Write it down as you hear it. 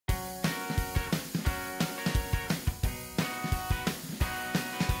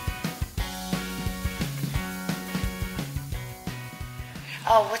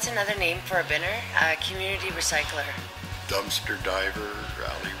Oh, what's another name for a binner? Community recycler. Dumpster diver,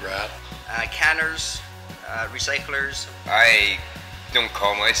 alley rat. Canners, recyclers. I don't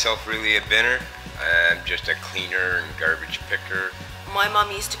call myself really a binner. I'm just a cleaner and garbage picker. My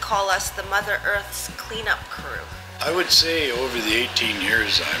mom used to call us the Mother Earth's cleanup crew. I would say over the 18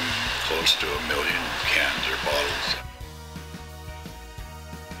 years I'm close to 1 million cans or bottles.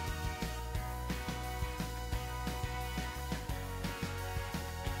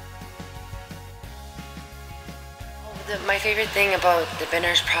 My favorite thing about the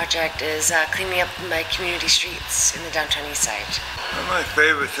Binners project is cleaning up my community streets in the downtown east side. Well, my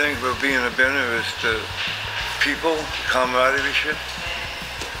favorite thing about being a binner is the people, camaraderie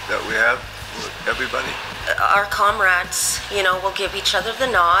that we have with everybody. Our comrades, will give each other the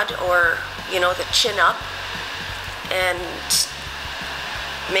nod or, the chin up, and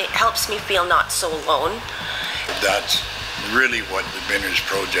helps me feel not so alone. That's really what the Binners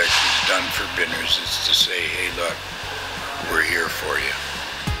project has done for Binners, is to say, hey, look, we're here for you.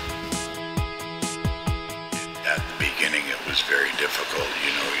 At the beginning it was very difficult,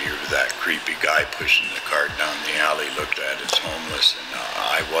 you're that creepy guy pushing the cart down the alley, looked at as homeless, and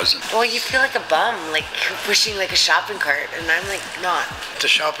I wasn't. Well, you feel like a bum, like pushing like a shopping cart, and I'm like not. The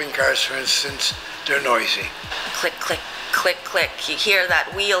shopping carts, for instance, they're noisy. Click, click, click, click. You hear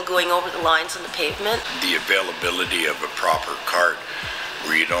that wheel going over the lines on the pavement. The availability of a proper cart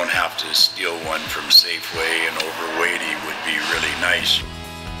where you don't have to steal one from Safeway and overweighty would be really nice.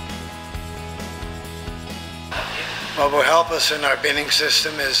 What will help us in our binning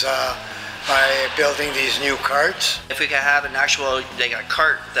system is by building these new carts. If we could have an actual, a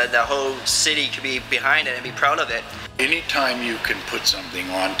cart that the whole city could be behind it and be proud of it. Anytime you can put something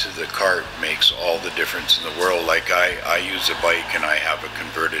onto the cart makes all the difference in the world. Like I use a bike and I have a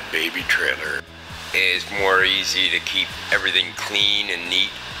converted baby trailer. It's more easy to keep everything clean and neat.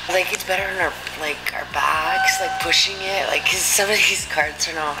 Like it's better on our backs, like pushing it, cause some of these carts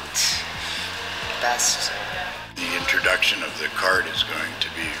are not the best. The introduction of the cart is going to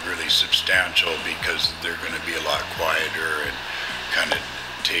be really substantial because they're going to be a lot quieter and kind of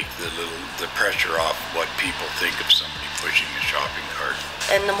take the pressure off what people think of somebody pushing a shopping cart.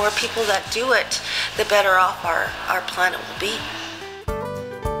 And the more people that do it, the better off our planet will be.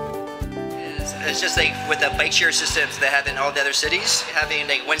 It's just like with the bike share systems they have in all the other cities, having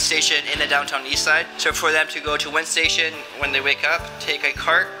one station in the downtown east side. So for them to go to one station when they wake up, take a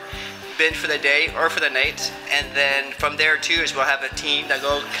cart, bin for the day or for the night, and then from there too is we'll have a team that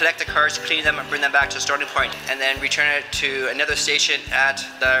go collect the carts, clean them, and bring them back to the starting point, and then return it to another station at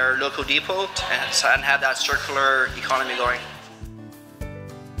their local depot and have that circular economy going.